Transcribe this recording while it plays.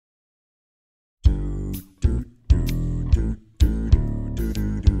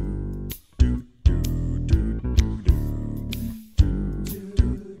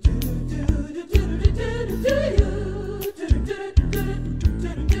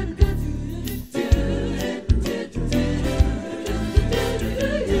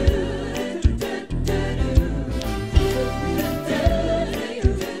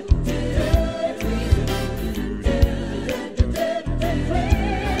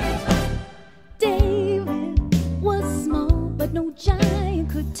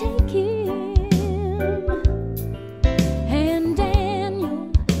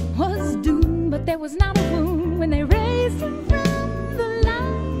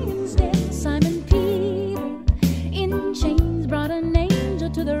Simon Peter in chains brought an angel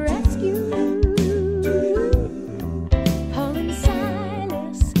to the rescue. Paul and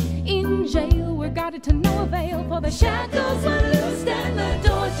Silas in jail were guarded to no avail, for the shackles were loosed and the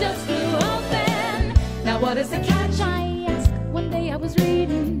doors just flew open. Now what is the catch, I asked one day I was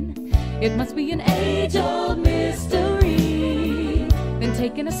reading. It must be an age-old mystery. Then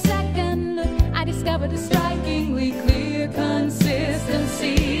taking a second look, I discovered a strikingly clear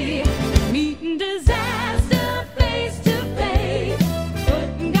consistency. Meeting disaster face to face,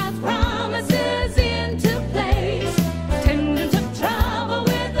 putting God's promises into place, tending to trouble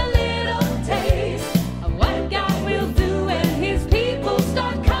with a little taste of what God will do when His people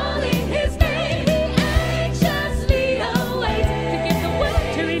start calling His name. He anxiously awaits to give the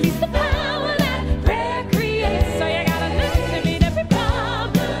word to release the power that prayer creates. So you gotta learn to meet every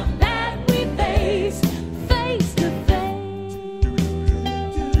problem that we face, face to face.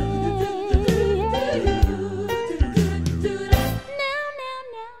 Now,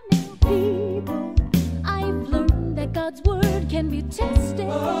 people, I've learned that God's word can be tested.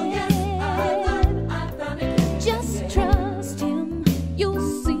 Oh, yes, I've done it. Just trust Him, you'll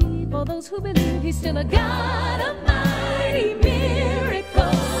see. For those who believe, He's still a God of mighty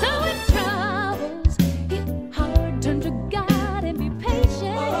miracles. So in troubles hit hard, turn to God and be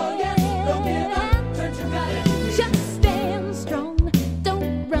patient. Oh, yes, don't give up, turn to God. Just stand strong,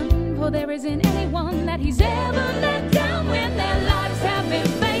 don't run, for there isn't anyone that He's ever let down when their lives have been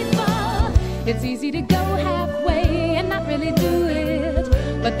faithful. It's easy to go halfway and not really do it,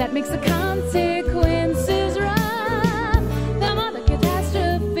 but that makes the consequences rough. The more the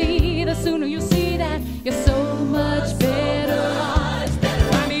catastrophe, the sooner you see that you're so much better off.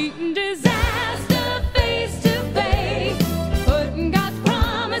 By meeting disaster face to face, putting God's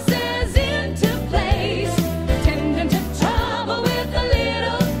promises into place, tending to trouble with a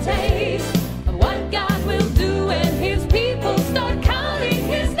little taste of what God will do when His people start calling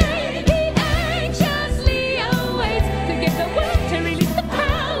His name. He anxiously awaits to give the word to release the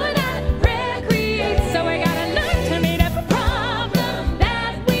power that prayer creates. So we gotta learn to meet every problem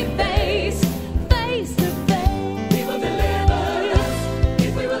that we face, face to face. He will deliver us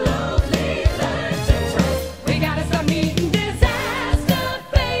if we will only learn to trust. We gotta stop meeting disaster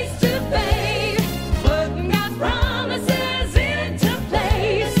face to face, putting God's promises into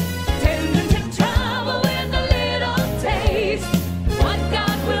place, tending to trouble with a little taste. What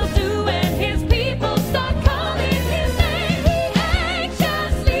God will do when His people start calling His name. He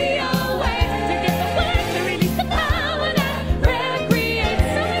anxiously awaits to give the word to release the power that prayer creates.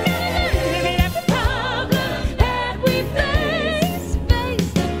 So we gotta learn to meet every problem that we face, face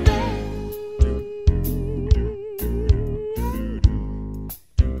to face.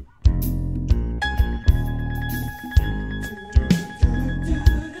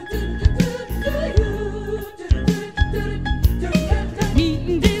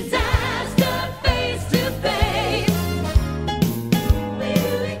 Meeting disaster face to face.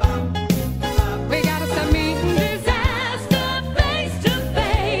 We gotta stop meeting disaster face to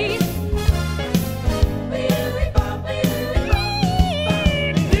face.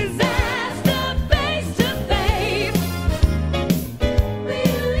 Disaster face to face. We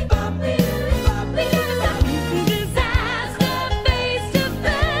gotta stop meeting disaster face to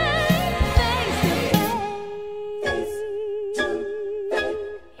face.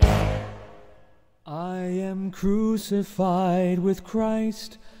 I am crucified with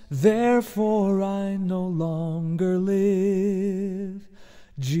Christ, therefore I no longer live.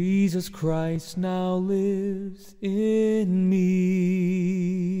 Jesus Christ now lives in me.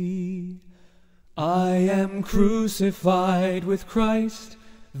 I am crucified with Christ,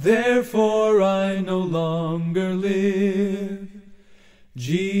 therefore I no longer live.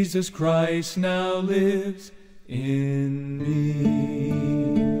 Jesus Christ now lives in me.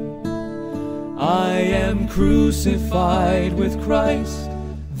 I am crucified with Christ,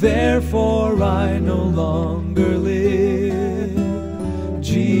 therefore I no longer live.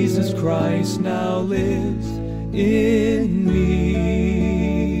 Jesus Christ now lives in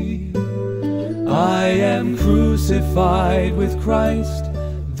me. I am crucified with Christ,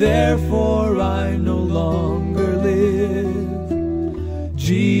 therefore I no longer live.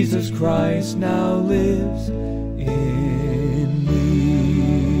 Jesus Christ now lives in me.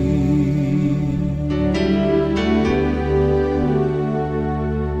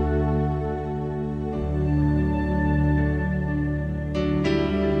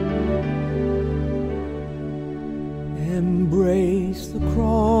 Embrace the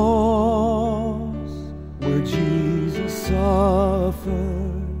cross where Jesus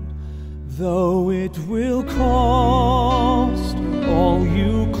suffered, though it will cost all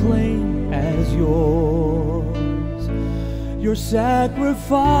you claim as yours. Your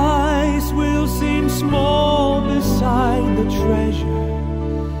sacrifice will seem small beside the treasure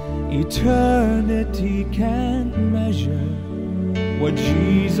eternity can't measure what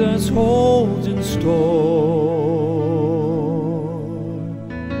Jesus holds in store.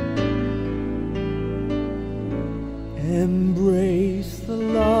 Embrace the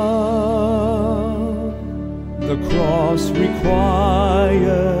love the cross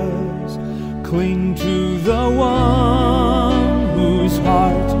requires. Cling to the one whose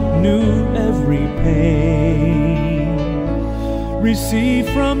heart knew every pain. Receive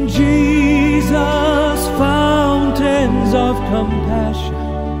from Jesus fountains of compassion.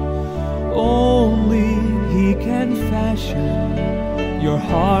 Only He can fashion your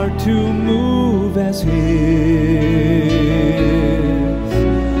heart to move as His.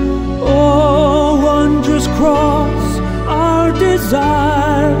 Oh, wondrous cross, our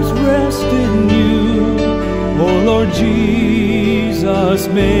desires rest in You. Oh, Lord Jesus,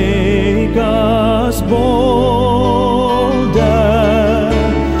 make us bolder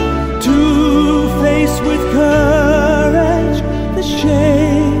to face with courage the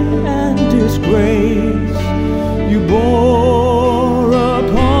shame and disgrace You bore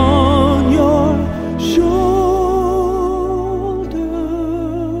upon Your shoulder.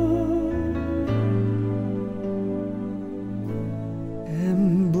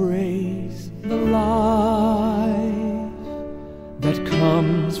 Embrace the life that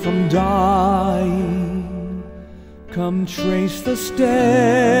comes from dying. Come trace the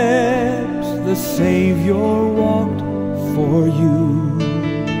steps the Savior walked for you.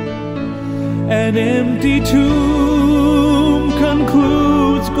 An empty tomb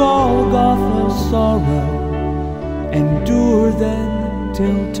concludes Golgotha's sorrow. Endure then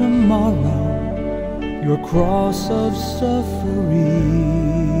till tomorrow your cross of suffering.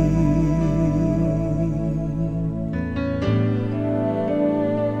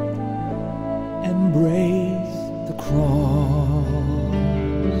 Embrace the cross.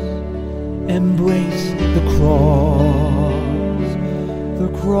 Embrace the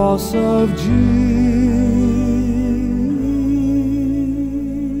cross of Jesus.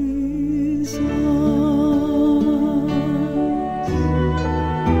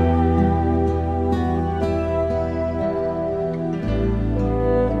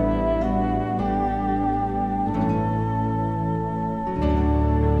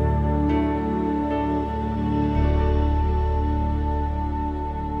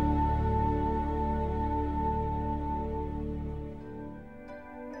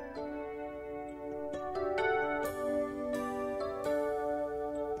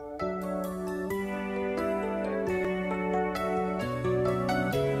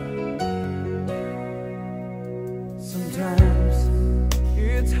 Sometimes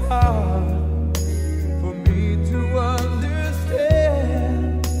it's hard for me to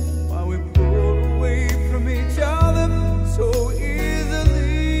understand why we pull away from each other so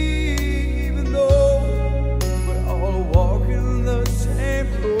easily, even though we're all walking the same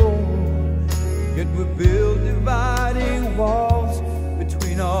road. Yet we build dividing walls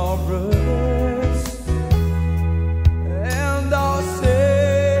between our brothers and our sisters.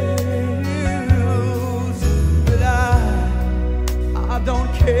 I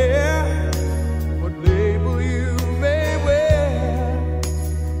don't care what label you may wear.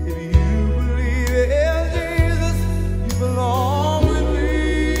 If you believe in Jesus, you belong with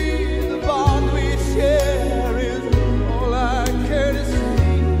me. The bond we share is all I care to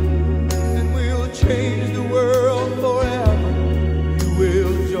see, and we'll change the world forever. You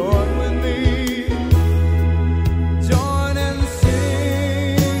will join with me. Join and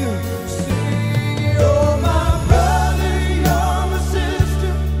sing, sing. You're my brother, you're my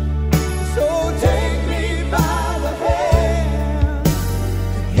sister. So take me by the hand.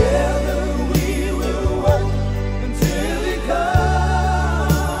 Together we will work until He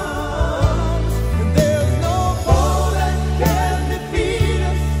comes. And there's no foe that can defeat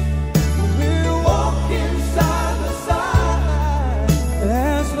us. We'll walk side by side.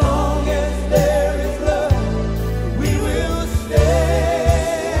 As long as there is love, we will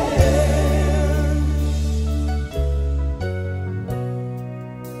stand.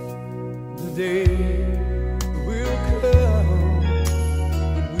 The day will come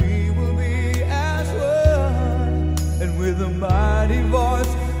when we will be as one, and with a mighty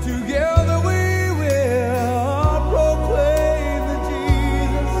voice together we will proclaim that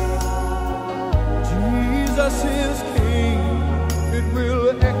Jesus is King. It will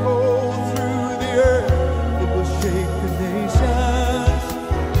echo through the earth, it will shake the nations,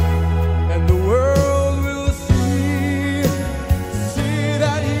 and the world will see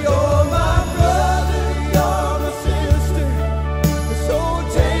that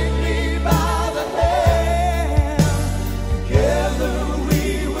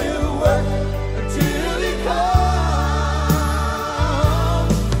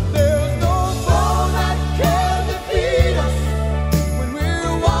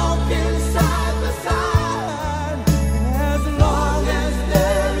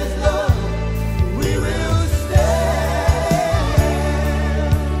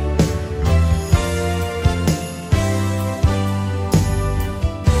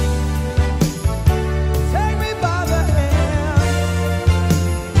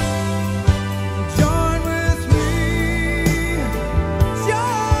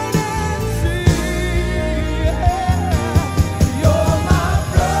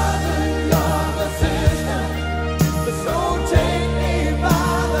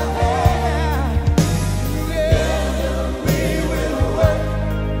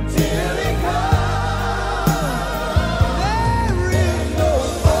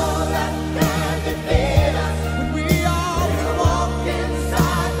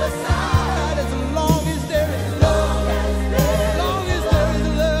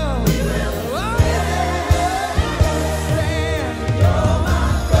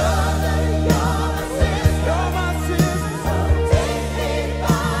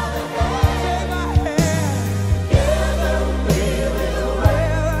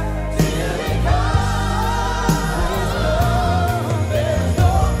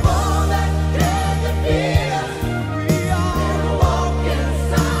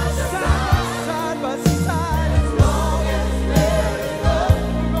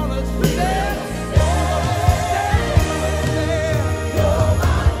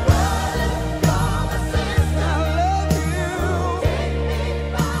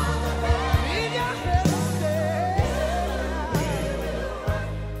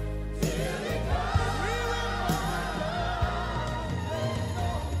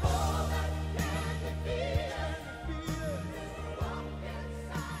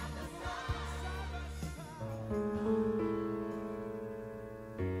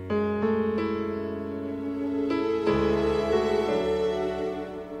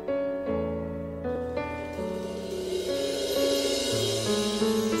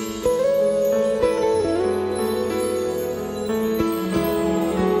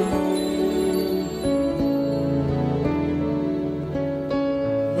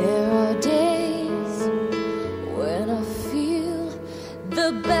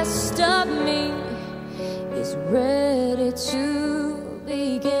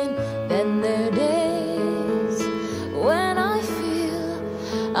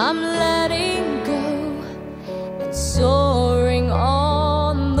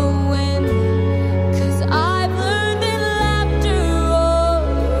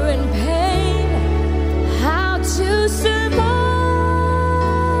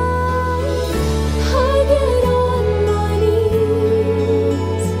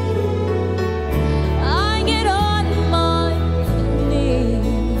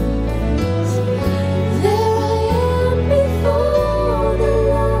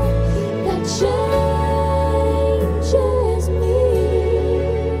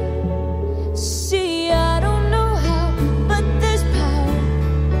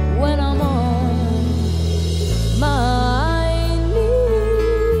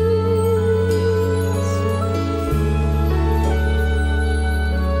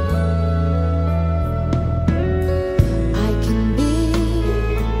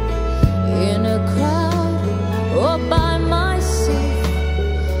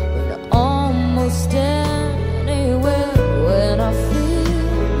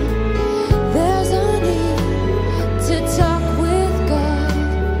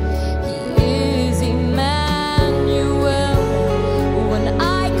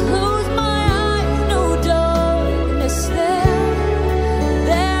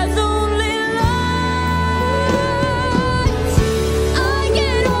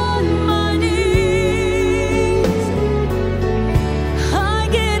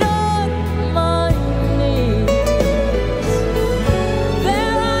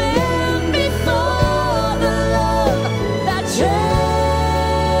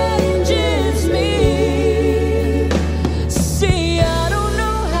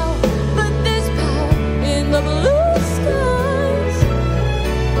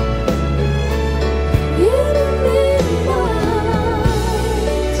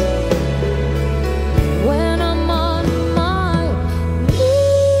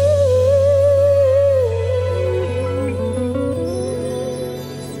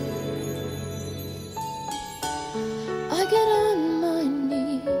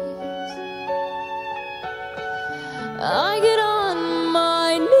I